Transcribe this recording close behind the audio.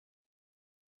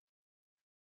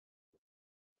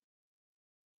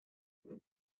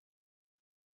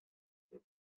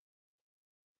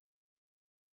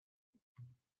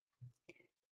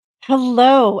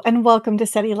Hello and welcome to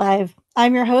SETI Live.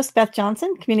 I'm your host, Beth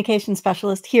Johnson, Communication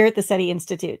Specialist here at the SETI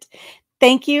Institute.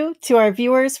 Thank you to our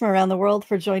viewers from around the world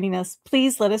for joining us.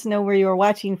 Please let us know where you are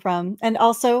watching from. And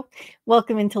also,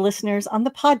 welcome into listeners on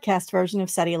the podcast version of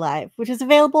SETI Live, which is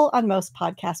available on most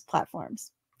podcast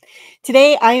platforms.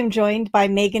 Today, I am joined by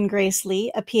Megan Grace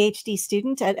Lee, a Ph.D.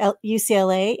 student at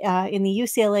UCLA in the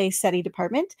UCLA SETI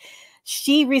department.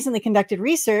 She recently conducted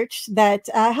research that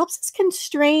helps us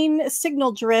constrain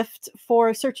signal drift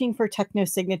for searching for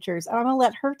technosignatures. I'm going to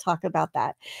let her talk about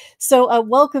that. So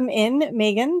welcome in,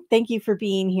 Megan. Thank you for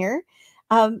being here.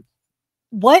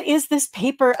 What is this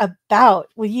paper about?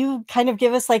 Will you kind of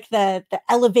give us like the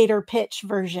elevator pitch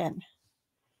version?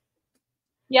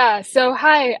 Yeah, so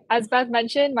hi, as Beth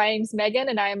mentioned, my name's Megan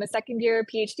and I am a second year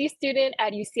PhD student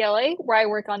at UCLA where I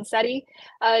work on SETI.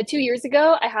 2 years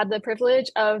ago, I had the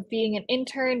privilege of being an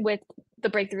intern with the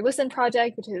Breakthrough Listen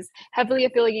project, which is heavily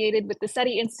affiliated with the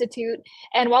SETI Institute.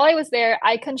 And while I was there,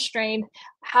 I constrained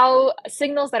how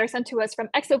signals that are sent to us from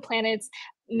exoplanets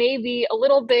may be a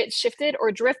little bit shifted or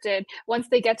drifted once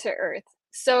they get to Earth.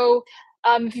 So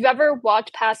if you've ever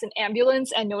walked past an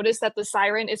ambulance and noticed that the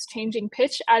siren is changing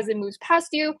pitch as it moves past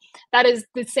you, that is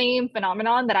the same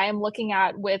phenomenon that I am looking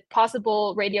at with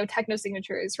possible radio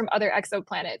technosignatures from other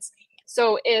exoplanets.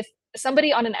 So if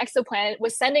somebody on an exoplanet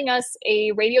was sending us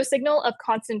a radio signal of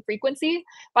constant frequency,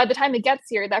 by the time it gets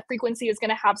here, that frequency is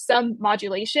going to have some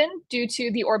modulation due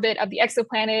to the orbit of the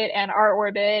exoplanet and our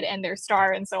orbit and their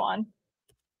star and so on.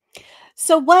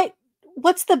 So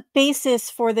what's the basis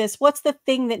for this? What's the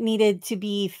thing that needed to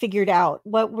be figured out?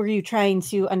 What were you trying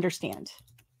to understand?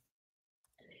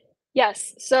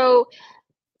 Yes, so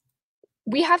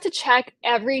we have to check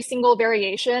every single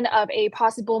variation of a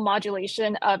possible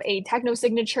modulation of a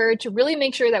technosignature to really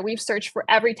make sure that we've searched for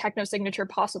every technosignature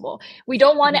possible. We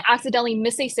don't want to accidentally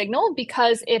miss a signal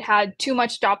because it had too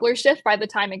much Doppler shift by the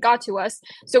time it got to us.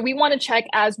 So we want to check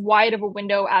as wide of a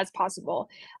window as possible.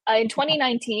 In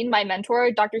 2019, my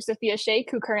mentor, Dr. Sophia Sheikh,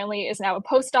 who currently is now a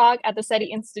postdoc at the SETI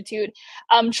Institute,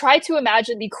 tried to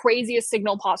imagine the craziest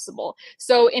signal possible.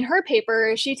 So in her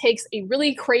paper, she takes a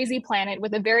really crazy planet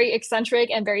with a very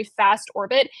eccentric and very fast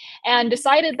orbit and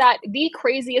decided that the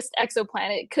craziest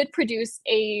exoplanet could produce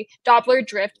a Doppler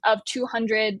drift of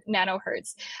 200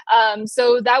 nanohertz.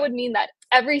 So that would mean that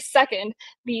every second,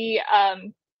 there's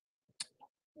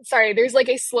like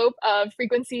a slope of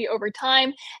frequency over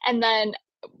time, and then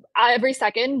every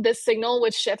second this signal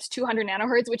would shift 200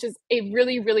 nanohertz, which is a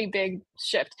really, really big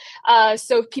shift.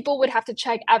 So people would have to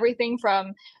check everything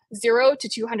from 0 to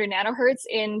 200 nanohertz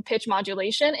in pitch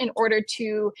modulation in order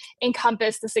to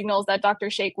encompass the signals that Dr.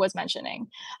 Sheikh was mentioning.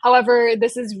 However,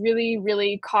 this is really,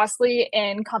 really costly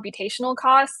in computational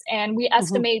costs, and we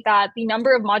estimate that the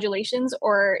number of modulations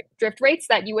or drift rates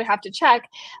that you would have to check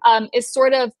is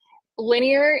sort of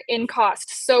linear in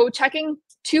cost. So checking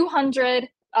 200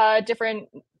 different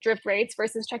drift rates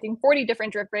versus checking 40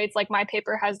 different drift rates, like my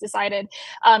paper has decided,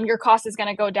 your cost is going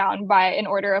to go down by an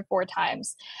order of 4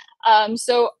 times.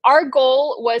 So our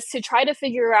goal was to try to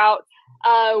figure out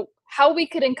how we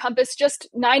could encompass just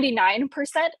 99%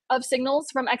 of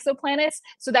signals from exoplanets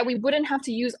so that we wouldn't have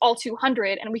to use all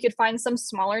 200 and we could find some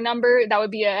smaller number that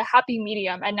would be a happy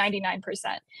medium at 99%.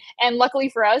 And luckily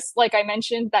for us, like I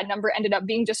mentioned, that number ended up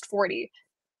being just 40.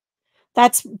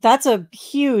 That's a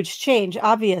huge change,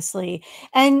 obviously.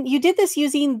 And you did this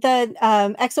using the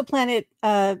exoplanet,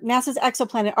 NASA's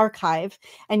exoplanet archive.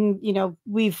 And,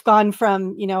 we've gone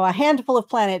from, a handful of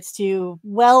planets to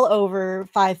well over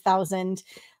 5,000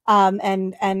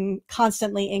 and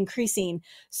constantly increasing.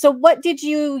 So what did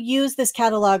you use this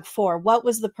catalog for? What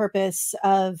was the purpose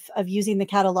of using the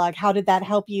catalog? How did that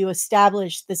help you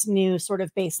establish this new sort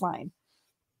of baseline?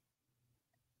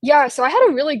 Yeah, so I had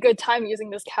a really good time using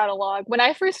this catalog. When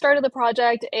I first started the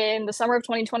project in the summer of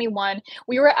 2021,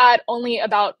 we were at only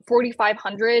about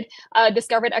 4,500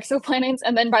 discovered exoplanets.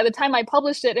 And then by the time I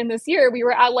published it in this year, we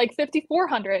were at like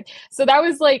 5,400. So that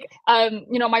was like,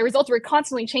 my results were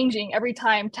constantly changing every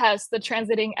time TESS, the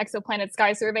Transiting Exoplanet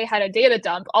Sky Survey, had a data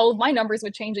dump. All of my numbers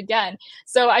would change again.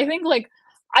 So I think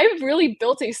I've really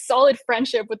built a solid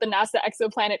friendship with the NASA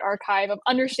Exoplanet Archive of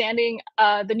understanding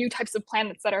the new types of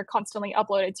planets that are constantly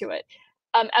uploaded to it.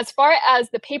 As far as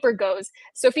the paper goes,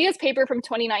 Sophia's paper from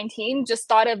 2019 just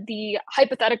thought of the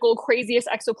hypothetical craziest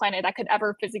exoplanet that could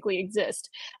ever physically exist.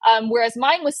 Whereas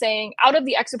mine was saying, out of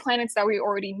the exoplanets that we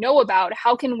already know about,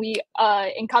 how can we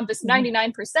encompass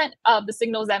 99% of the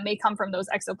signals that may come from those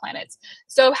exoplanets?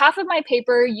 So half of my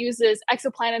paper uses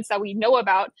exoplanets that we know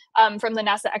about from the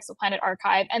NASA Exoplanet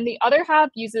Archive, and the other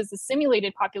half uses the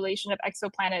simulated population of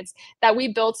exoplanets that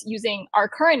we built using our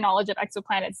current knowledge of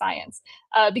exoplanet science.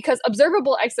 Because observable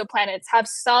observable exoplanets have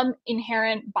some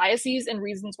inherent biases and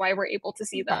reasons why we're able to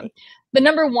see them. Right. The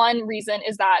number one reason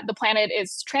is that the planet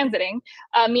is transiting,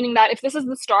 meaning that if this is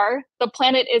the star, the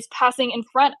planet is passing in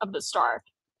front of the star.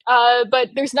 But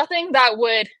there's nothing that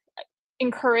would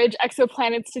encourage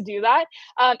exoplanets to do that.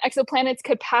 Exoplanets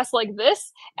could pass like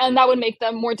this, and that would make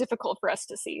them more difficult for us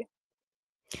to see.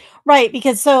 Right,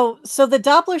 because so the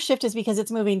Doppler shift is because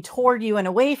it's moving toward you and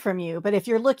away from you, but if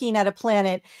you're looking at a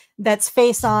planet that's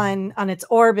face on its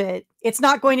orbit, it's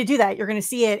not going to do that. You're going to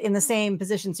see it in the same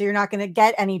position, so you're not going to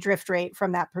get any drift rate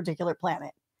from that particular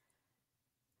planet.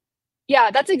 Yeah,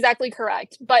 that's exactly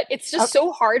correct. But it's just Okay.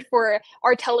 so hard for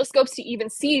our telescopes to even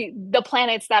see the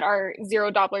planets that are zero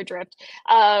Doppler drift,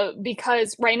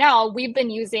 because right now we've been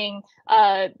using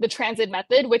the transit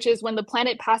method, which is when the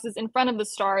planet passes in front of the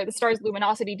star's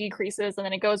luminosity decreases and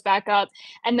then it goes back up.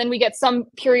 And then we get some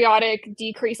periodic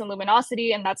decrease in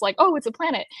luminosity, and that's like, oh, it's a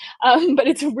planet. But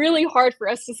it's really hard for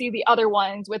us to see the other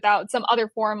ones without some other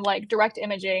form like direct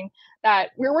imaging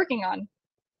that we're working on.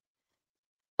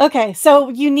 Okay, so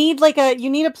you need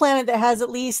a planet that has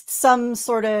at least some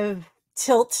sort of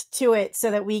tilt to it so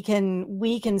that we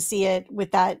can see it with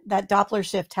that Doppler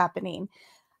shift happening.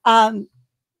 Um,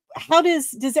 how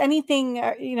does anything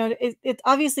it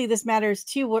obviously this matters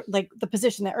too, like the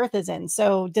position that Earth is in.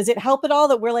 So does it help at all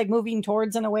that we're like moving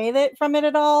towards and away that from it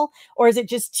at all, or is it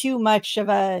just too much of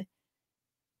a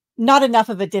not enough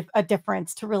of a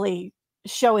difference to really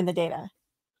show in the data?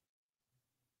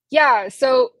 Yeah,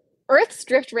 so Earth's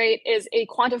drift rate is a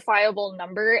quantifiable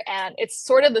number, and it's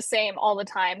sort of the same all the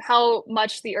time. How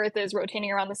much the Earth is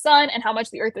rotating around the sun and how much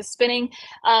the Earth is spinning,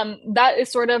 that is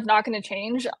sort of not going to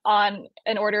change on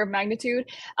an order of magnitude.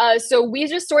 So we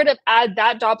just sort of add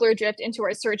that Doppler drift into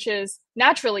our searches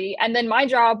naturally. And then my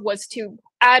job was to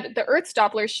add the Earth's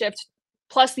Doppler shift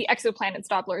plus the exoplanet's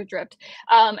Doppler drift.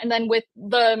 And then with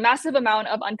the massive amount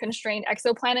of unconstrained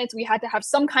exoplanets, we had to have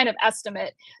some kind of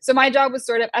estimate. So my job was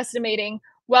sort of estimating,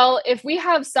 well, if we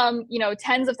have some,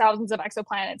 tens of thousands of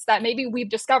exoplanets that maybe we've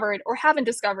discovered or haven't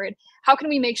discovered, how can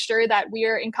we make sure that we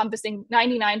are encompassing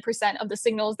 99% of the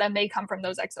signals that may come from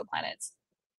those exoplanets?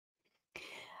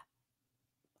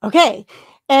 Okay,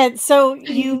 and so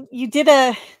you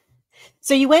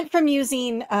went from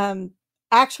using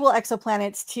actual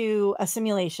exoplanets to a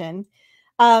simulation.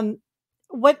 Um,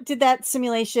 what did that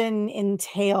simulation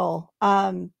entail?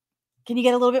 Can you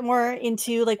get a little bit more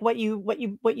into like what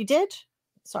you did?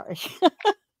 Sorry.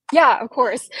 Yeah, of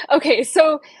course. Okay,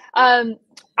 so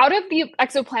out of the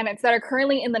exoplanets that are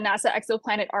currently in the NASA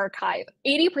Exoplanet Archive,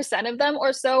 80% of them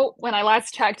or so, when I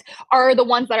last checked, are the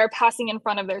ones that are passing in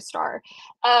front of their star.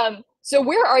 So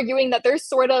we're arguing that there's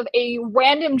sort of a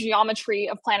random geometry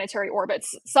of planetary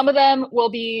orbits. Some of them will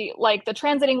be like the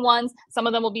transiting ones, some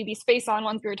of them will be these face-on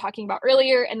ones we were talking about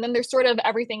earlier, and then there's sort of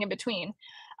everything in between.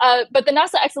 But the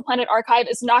NASA Exoplanet Archive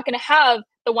is not going to have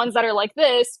the ones that are like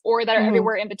this or that are Mhm.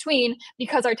 everywhere in between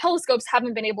because our telescopes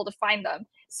haven't been able to find them.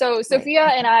 So Right. Sophia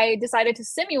and I decided to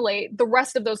simulate the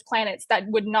rest of those planets that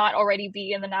would not already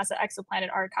be in the NASA Exoplanet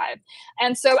Archive.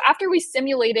 And so after we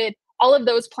simulated all of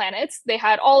those planets, they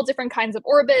had all different kinds of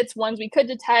orbits, ones we could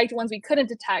detect, ones we couldn't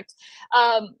detect.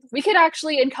 We could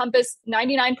actually encompass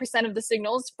 99% of the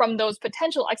signals from those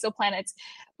potential exoplanets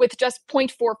with just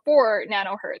 0.44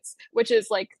 nanohertz, which is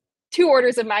like two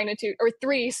orders of magnitude or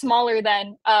three smaller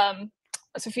than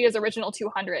Sophia's original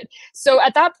 200. So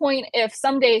at that point, if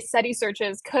someday SETI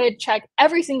searches could check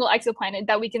every single exoplanet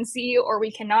that we can see or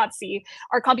we cannot see,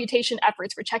 our computation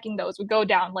efforts for checking those would go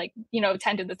down like,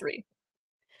 10 to the 3.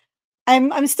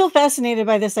 I'm still fascinated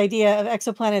by this idea of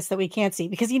exoplanets that we can't see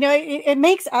because it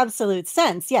makes absolute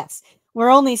sense. Yes, we're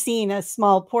only seeing a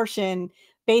small portion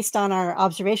based on our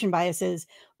observation biases,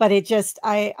 but it just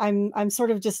I'm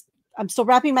sort of just I'm still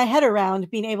wrapping my head around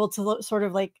being able to sort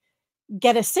of like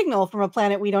get a signal from a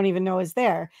planet we don't even know is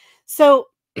there. So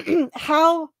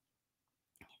how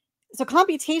so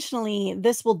computationally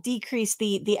this will decrease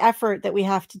the effort that we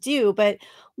have to do, but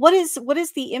what is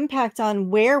the impact on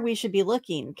where we should be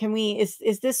looking? Can we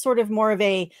is this sort of more of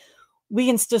a we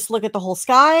can just look at the whole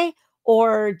sky,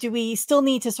 or do we still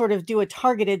need to sort of do a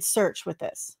targeted search with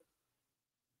this?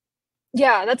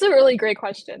 Yeah, that's a really great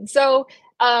question. So,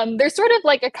 there's sort of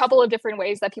like a couple of different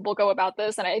ways that people go about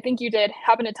this, and I think you did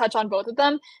happen to touch on both of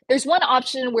them. There's one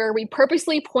option where we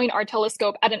purposely point our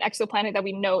telescope at an exoplanet that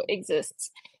we know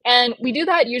exists. And we do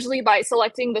that usually by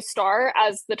selecting the star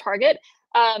as the target.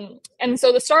 And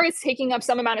so the star is taking up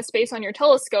some amount of space on your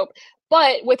telescope,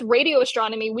 but with radio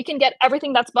astronomy, we can get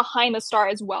everything that's behind the star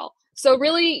as well. So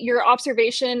really your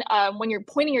observation when you're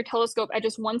pointing your telescope at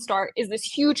just one star is this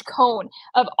huge cone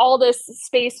of all this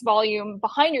space volume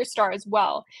behind your star as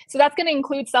well. So that's going to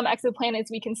include some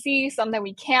exoplanets we can see, some that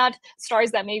we can't,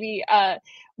 stars that maybe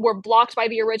were blocked by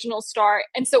the original star.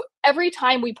 And so every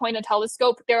time we point a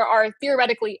telescope, there are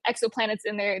theoretically exoplanets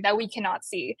in there that we cannot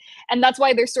see. And that's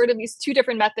why there's sort of these two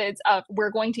different methods of we're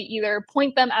going to either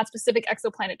point them at specific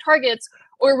exoplanet targets,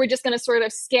 or we're just going to sort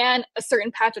of scan a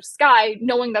certain patch of sky,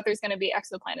 knowing that there's going to be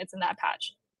exoplanets in that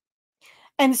patch.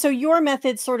 And so your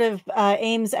method sort of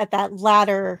aims at that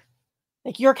latter,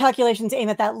 like your calculations aim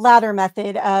at that latter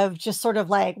method of just sort of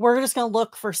like, we're just going to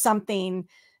look for something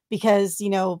because, you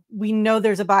know, we know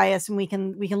there's a bias and we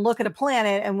can look at a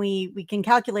planet and we can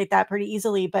calculate that pretty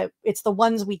easily, but it's the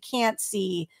ones we can't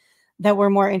see that we're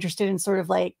more interested in sort of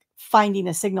like finding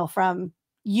a signal from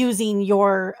using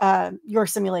your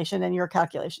simulation and your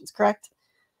calculations, correct?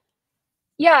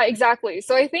 Yeah, exactly.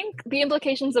 So I think the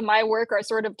implications of my work are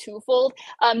sort of twofold.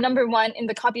 Number one, in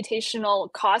the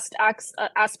computational cost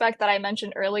aspect that I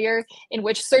mentioned earlier, in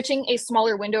which searching a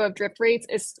smaller window of drift rates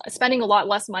is spending a lot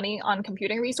less money on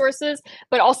computing resources.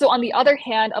 But also on the other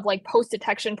hand of like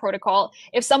post-detection protocol,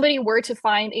 if somebody were to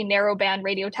find a narrowband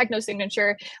radio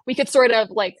technosignature, we could sort of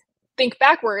like think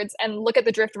backwards and look at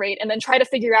the drift rate and then try to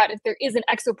figure out if there is an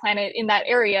exoplanet in that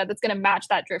area that's going to match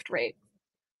that drift rate.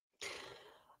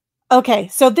 Okay,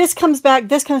 so this comes back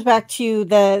to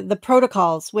the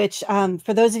protocols, which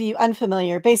for those of you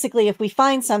unfamiliar, basically if we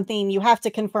find something, you have to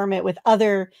confirm it with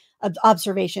other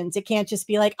observations. It can't just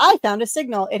be like, I found a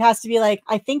signal. It has to be like,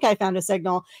 I think I found a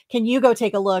signal. Can you go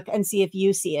take a look and see if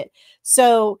you see it?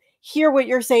 So here what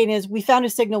you're saying is we found a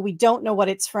signal, we don't know what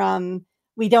it's from.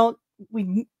 We don't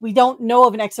know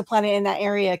of an exoplanet in that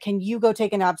area. Can you go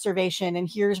take an observation? And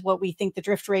here's what we think the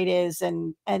drift rate is,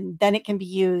 and then it can be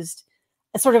used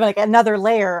sort of like another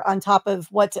layer on top of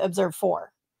what to observe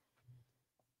for.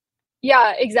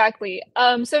 Yeah, exactly.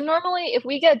 So normally, if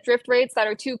we get drift rates that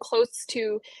are too close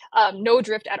to no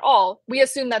drift at all, we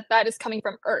assume that that is coming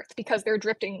from Earth because they're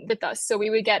drifting with us. So we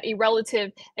would get a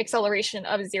relative acceleration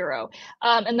of 0.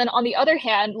 And then on the other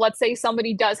hand, let's say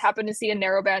somebody does happen to see a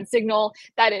narrowband signal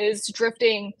that is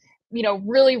drifting, you know,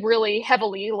 really, really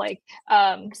heavily, like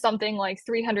something like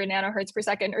 300 nanohertz per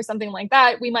second or something like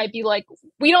that. We might be like,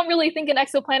 we don't really think an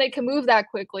exoplanet can move that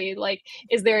quickly. Like,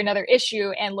 is there another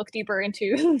issue? And look deeper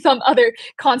into some other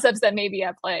concepts that may be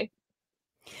at play.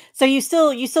 So you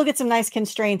still get some nice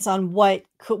constraints on what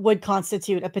would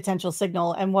constitute a potential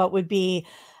signal and what would be,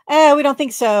 we don't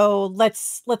think so.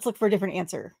 Let's look for a different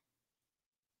answer.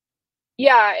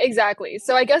 Yeah, exactly.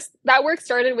 So I guess that work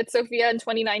started with Sophia in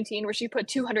 2019, where she put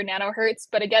 200 nanohertz.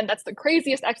 But again, that's the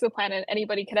craziest exoplanet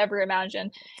anybody could ever imagine.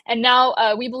 And now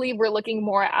we believe we're looking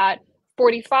more at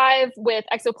 45 with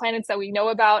exoplanets that we know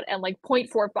about and like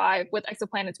 0.45 with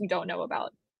exoplanets we don't know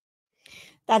about.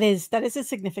 That is a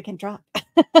significant drop.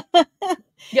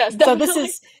 Yes, So definitely. this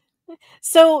is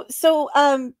so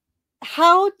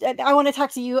how I want to talk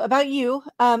to you about you.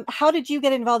 How did you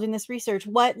get involved in this research?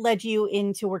 What led you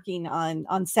into working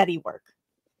on SETI work?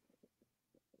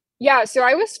 Yeah, so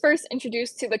I was first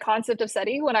introduced to the concept of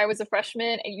SETI when I was a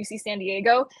freshman at UC San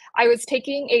Diego. I was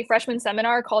taking a freshman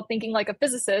seminar called Thinking Like a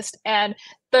Physicist, and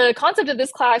the concept of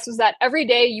this class was that every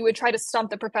day you would try to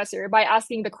stump the professor by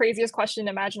asking the craziest question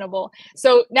imaginable.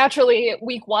 So naturally,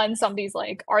 week one, somebody's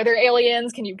like, "Are there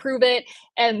aliens? Can you prove it?"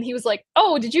 And he was like,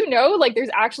 "Oh, did you know like there's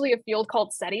actually a field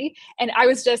called SETI?" And I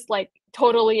was just like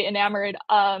totally enamored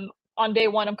on day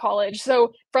one of college.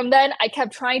 So from then, I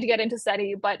kept trying to get into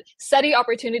SETI, but SETI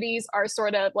opportunities are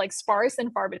sort of like sparse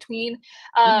and far between.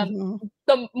 Um, Mhm.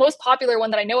 the most popular one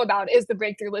that I know about is the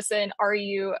Breakthrough Listen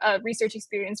REU research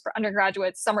experience for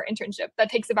undergraduates summer internship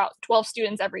that takes about 12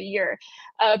 students every year.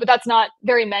 But that's not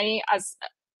very many as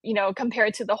you know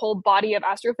compared to the whole body of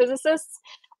astrophysicists.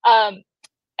 Um,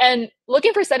 and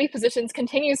looking for SETI positions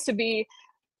continues to be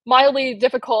mildly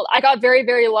difficult. I got very,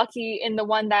 very lucky in the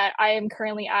one that I am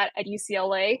currently at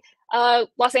UCLA.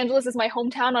 Los Angeles is my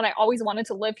hometown, and I always wanted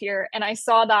to live here. And I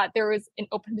saw that there was an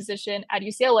open position at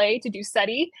UCLA to do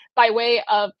SETI by way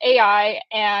of AI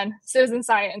and citizen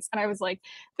science. And I was like,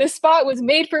 this spot was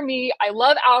made for me. I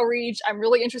love outreach. I'm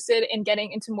really interested in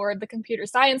getting into more of the computer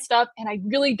science stuff, and I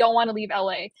really don't want to leave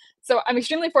LA. So I'm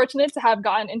extremely fortunate to have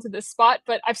gotten into this spot,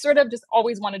 but I've sort of just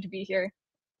always wanted to be here.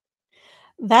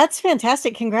 That's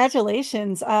fantastic.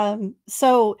 Congratulations.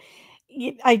 So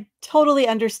I totally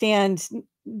understand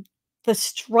the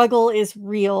struggle is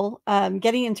real.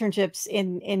 Getting internships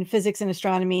in physics and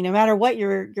astronomy, no matter what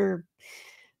your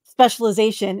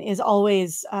specialization, is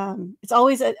always it's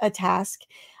always a task.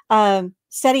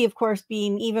 SETI, of course,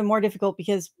 being even more difficult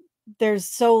because there's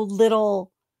so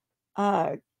little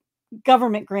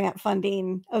government grant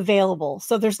funding available.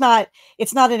 So it's not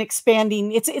an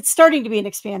expanding, it's starting to be an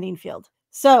expanding field.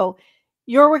 So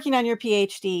you're working on your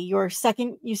PhD, you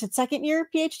said second year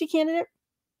PhD candidate?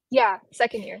 Yeah,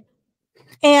 second year.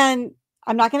 And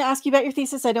I'm not going to ask you about your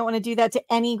thesis. I don't want to do that to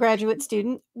any graduate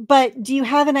student, but do you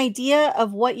have an idea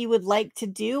of what you would like to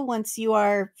do once you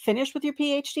are finished with your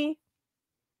PhD?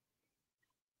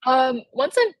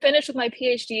 Once I'm finished with my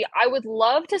PhD, I would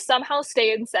love to somehow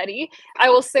stay in SETI. I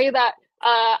will say that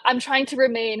I'm trying to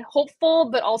remain hopeful,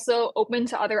 but also open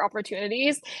to other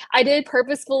opportunities. I did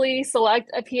purposefully select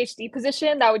a PhD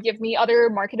position that would give me other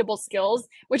marketable skills,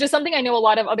 which is something I know a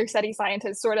lot of other SETI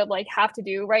scientists sort of like have to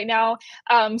do right now.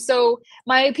 So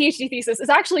my PhD thesis is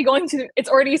actually it's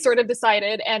already sort of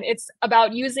decided, and it's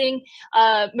about using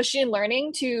machine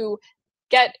learning to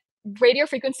get radio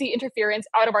frequency interference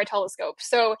out of our telescope.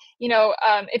 So,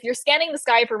 if you're scanning the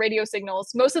sky for radio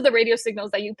signals, most of the radio signals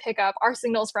that you pick up are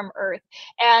signals from Earth.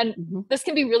 And this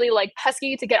can be really like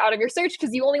pesky to get out of your search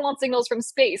because you only want signals from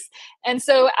space. And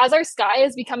so as our sky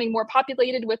is becoming more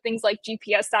populated with things like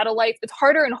GPS satellites, it's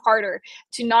harder and harder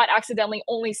to not accidentally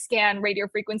only scan radio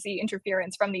frequency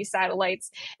interference from these satellites.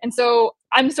 And so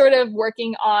I'm sort of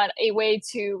working on a way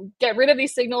to get rid of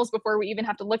these signals before we even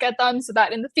have to look at them, so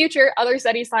that in the future, other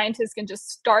SETI scientists can just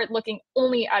start looking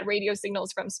only at radio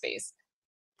signals from space.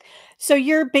 So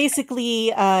you're basically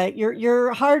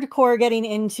you're hardcore getting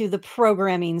into the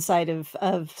programming side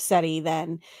of SETI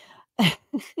then.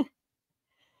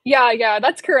 Yeah,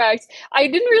 that's correct. I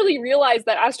didn't really realize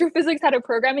that astrophysics had a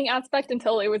programming aspect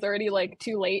until it was already like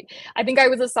too late. I think I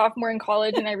was a sophomore in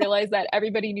college and I realized that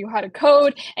everybody knew how to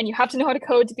code, and you have to know how to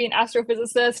code to be an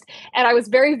astrophysicist. And I was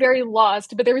very, very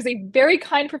lost. But there was a very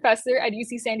kind professor at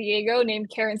UC San Diego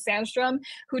named Karen Sandstrom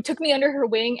who took me under her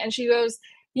wing, and she goes,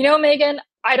 Megan,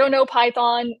 I don't know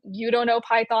Python. You don't know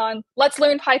Python. Let's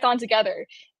learn Python together.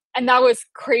 And that was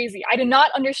crazy. I did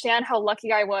not understand how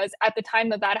lucky I was at the time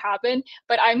that happened,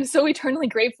 but I'm so eternally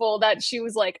grateful that she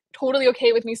was like totally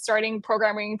okay with me starting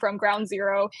programming from ground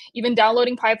zero. Even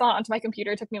downloading Python onto my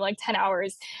computer took me like 10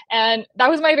 hours. And that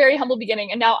was my very humble beginning.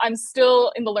 And now I'm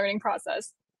still in the learning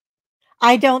process.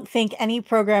 I don't think any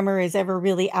programmer is ever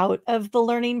really out of the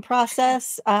learning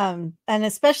process, and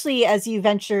especially as you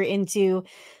venture into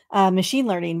machine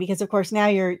learning, because of course now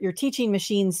you're teaching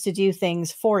machines to do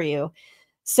things for you.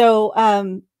 So,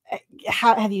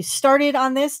 how have you started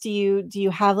on this? Do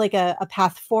you have like a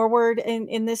path forward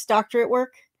in this doctorate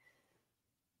work?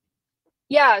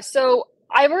 Yeah, so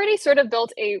I've already sort of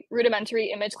built a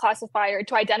rudimentary image classifier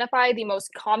to identify the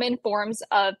most common forms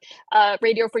of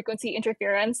radio frequency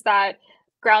interference that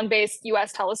ground-based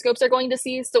US telescopes are going to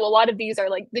see. So a lot of these are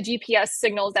like the GPS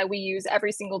signals that we use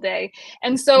every single day.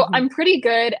 And so Mhm. I'm pretty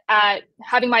good at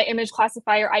having my image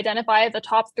classifier identify the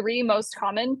top 3 most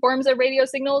common forms of radio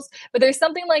signals, but there's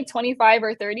something like 25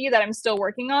 or 30 that I'm still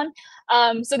working on.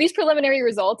 So these preliminary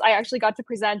results, I actually got to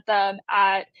present them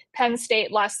at Penn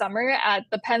State last summer at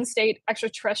the Penn State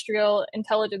Extraterrestrial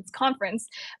Intelligence Conference,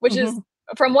 which is, Mhm.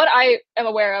 from what I am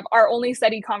aware of, our only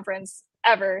SETI conference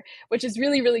ever, which is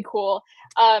really, really cool.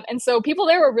 And so people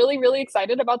there were really, really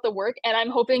excited about the work. And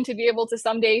I'm hoping to be able to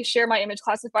someday share my image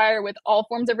classifier with all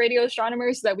forms of radio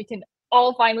astronomers so that we can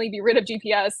all finally be rid of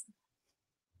GPS.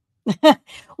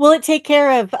 Will it take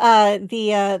care of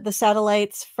the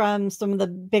satellites from some of the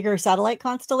bigger satellite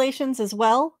constellations as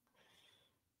well?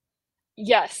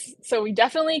 Yes, so we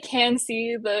definitely can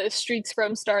see the streaks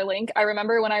from Starlink. I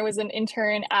remember when I was an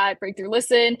intern at Breakthrough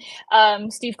Listen,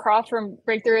 Steve Croft from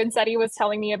Breakthrough and SETI was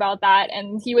telling me about that,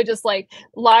 and he would just like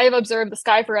live observe the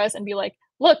sky for us and be like,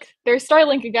 "Look, there's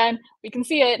Starlink again. We can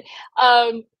see it."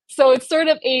 So it's sort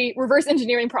of a reverse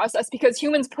engineering process because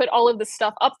humans put all of this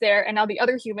stuff up there, and now the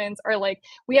other humans are like,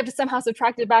 we have to somehow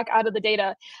subtract it back out of the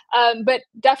data. But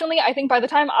definitely, I think by the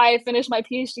time I finish my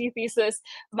PhD thesis,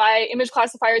 my image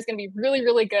classifier is going to be really,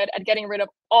 really good at getting rid of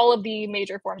all of the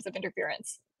major forms of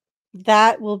interference.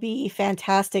 That will be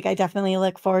fantastic. I definitely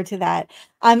look forward to that.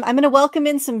 I'm going to welcome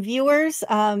in some viewers,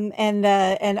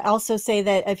 and also say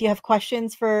that if you have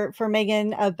questions for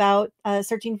Megan about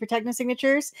searching for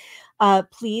technosignatures,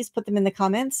 please put them in the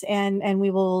comments, and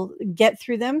we will get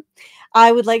through them.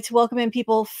 I would like to welcome in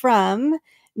people from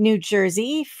New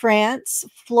Jersey, France,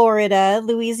 Florida,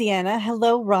 Louisiana.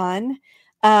 Hello, Ron.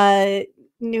 Uh,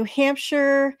 New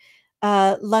Hampshire,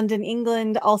 London,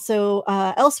 England, also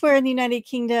elsewhere in the United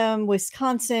Kingdom,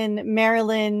 Wisconsin,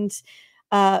 Maryland,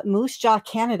 Moose Jaw,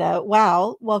 Canada.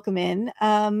 Wow, welcome in.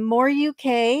 More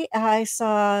UK. I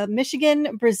saw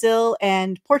Michigan, Brazil,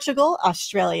 and Portugal,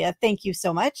 Australia. Thank you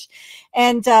so much.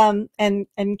 And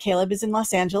Caleb is in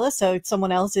Los Angeles, so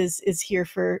someone else is here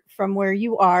from where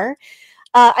you are.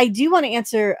 I do want to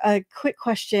answer a quick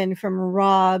question from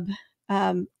Rob.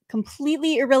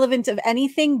 Completely irrelevant of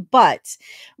anything, but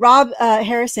Rob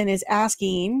Harrison is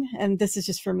asking, and this is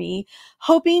just for me,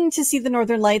 hoping to see the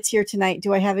Northern Lights here tonight.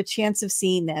 Do I have a chance of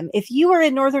seeing them? If you are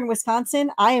in Northern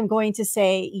Wisconsin, I am going to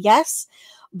say yes.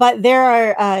 But there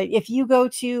are, if you go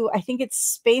to, I think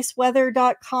it's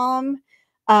spaceweather.com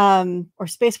or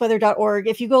spaceweather.org,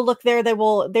 if you go look there, they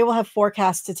will have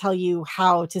forecasts to tell you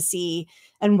how to see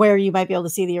and where you might be able to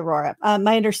see the aurora.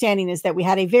 My understanding is that we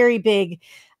had a very big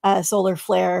solar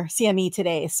flare CME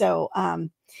today. So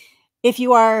if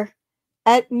you are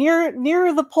at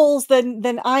nearer the poles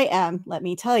than I am, let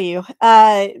me tell you,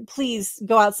 please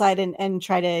go outside and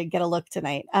try to get a look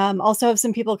tonight. Also have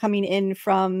some people coming in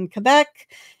from Quebec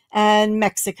and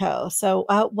Mexico. So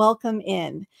welcome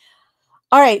in.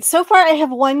 All right. So far, I have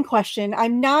one question.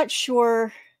 I'm not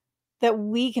sure that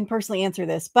we can personally answer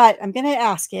this, but I'm going to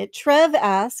ask it. Trev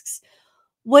asks,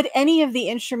 would any of the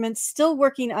instruments still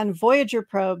working on Voyager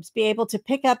probes be able to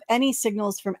pick up any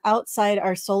signals from outside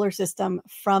our solar system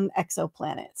from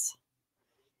exoplanets?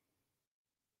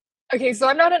 Okay, so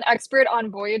I'm not an expert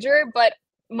on Voyager, but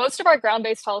most of our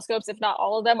ground-based telescopes, if not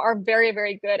all of them, are very,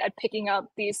 very good at picking up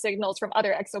these signals from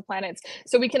other exoplanets.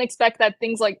 So we can expect that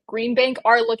things like Green Bank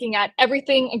are looking at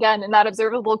everything, again, in that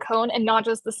observable cone and not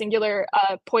just the singular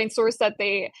point source that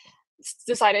they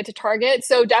decided to target.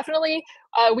 So definitely,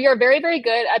 we are very, very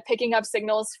good at picking up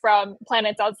signals from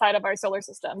planets outside of our solar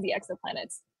system, the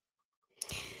exoplanets.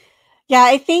 Yeah,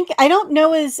 I don't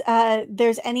know as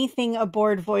there's anything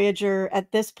aboard Voyager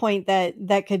at this point that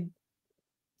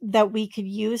we could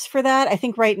use for that. I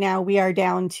think right now we are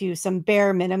down to some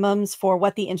bare minimums for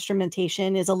what the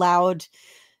instrumentation is allowed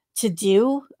to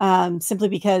do, simply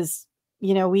because,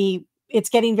 it's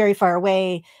getting very far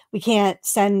away. We can't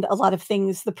send a lot of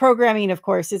things. The programming, of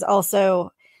course, is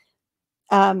also,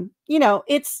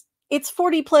 it's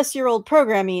 40 plus year old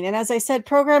programming. And as I said,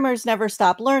 programmers never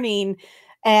stop learning.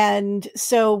 And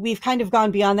so we've kind of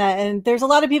gone beyond that. And there's a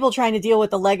lot of people trying to deal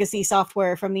with the legacy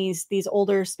software from these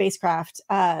older spacecraft.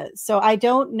 So I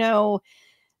don't know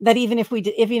that even if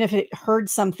it heard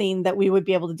something, that we would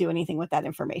be able to do anything with that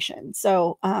information.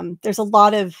 So there's a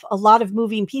lot of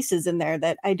moving pieces in there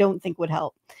that I don't think would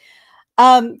help.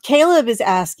 Caleb is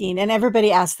asking, and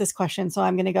everybody asks this question, so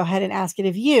I'm going to go ahead and ask it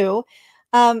of you.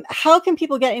 How can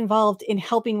people get involved in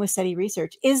helping with SETI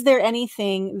research? Is there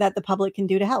anything that the public can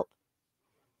do to help?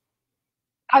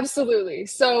 Absolutely.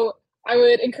 So I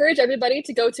would encourage everybody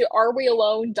to go to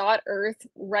arewealone.earth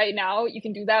right now. You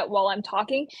can do that while I'm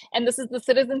talking. And this is the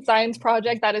citizen science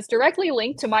project that is directly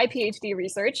linked to my PhD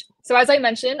research. So as I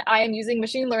mentioned, I am using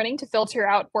machine learning to filter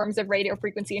out forms of radio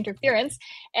frequency interference.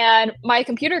 And my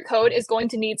computer code is going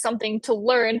to need something to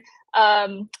learn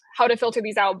how to filter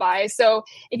these out by. So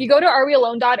if you go to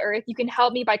arewealone.earth, you can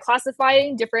help me by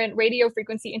classifying different radio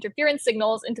frequency interference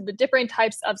signals into the different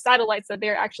types of satellites that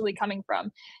they're actually coming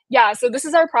from. Yeah, so this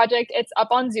is our project. It's up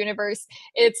on Zooniverse.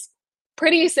 It's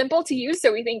pretty simple to use,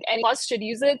 so we think any of us should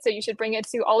use it. So you should bring it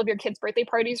to all of your kids' birthday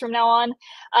parties from now on.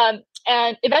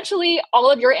 And eventually, all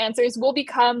of your answers will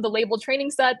become the labeled training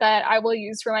set that I will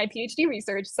use for my PhD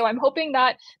research. So I'm hoping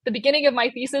that the beginning of my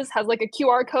thesis has like a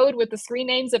QR code with the screen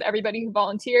names of everybody who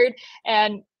volunteered.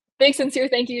 And big sincere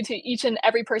thank you to each and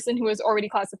every person who has already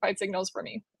classified signals for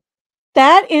me.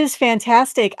 That is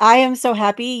fantastic. I am so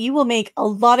happy. You will make a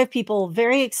lot of people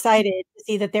very excited to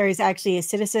see that there is actually a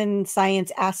citizen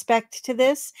science aspect to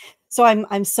this. So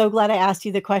I'm so glad I asked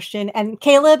you the question. And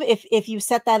Caleb, if you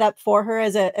set that up for her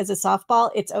as a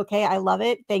softball, it's okay. I love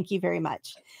it. Thank you very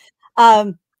much.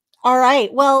 Um, all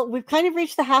right. Well, we've kind of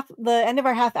reached the end of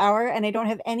our half hour, and I don't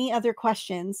have any other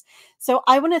questions. So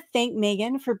I want to thank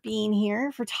Megan for being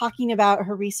here, for talking about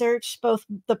her research, both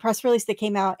the press release that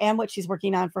came out and what she's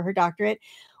working on for her doctorate.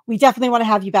 We definitely want to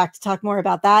have you back to talk more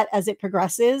about that as it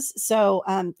progresses. So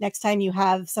next time you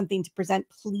have something to present,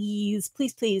 please,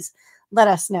 please, please let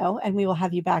us know, and we will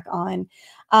have you back on.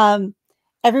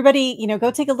 Everybody, go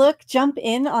take a look, jump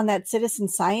in on that citizen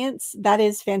science. That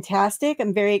is fantastic.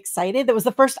 I'm very excited. That was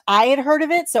the first I had heard of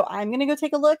it. So I'm going to go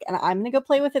take a look, and I'm going to go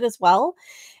play with it as well.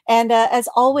 And as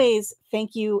always,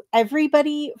 thank you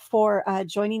everybody for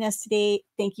joining us today.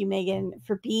 Thank you, Megan,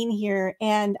 for being here.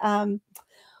 And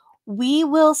we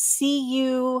will see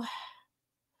you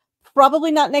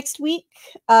probably not next week,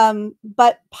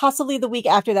 but possibly the week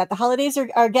after that. The holidays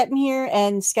are getting here,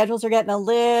 and schedules are getting a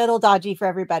little dodgy for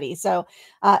everybody. So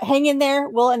hang in there.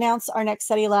 We'll announce our next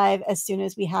SETI Live as soon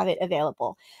as we have it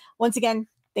available. Once again,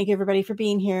 thank you everybody for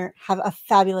being here. Have a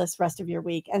fabulous rest of your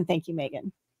week. And thank you,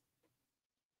 Megan.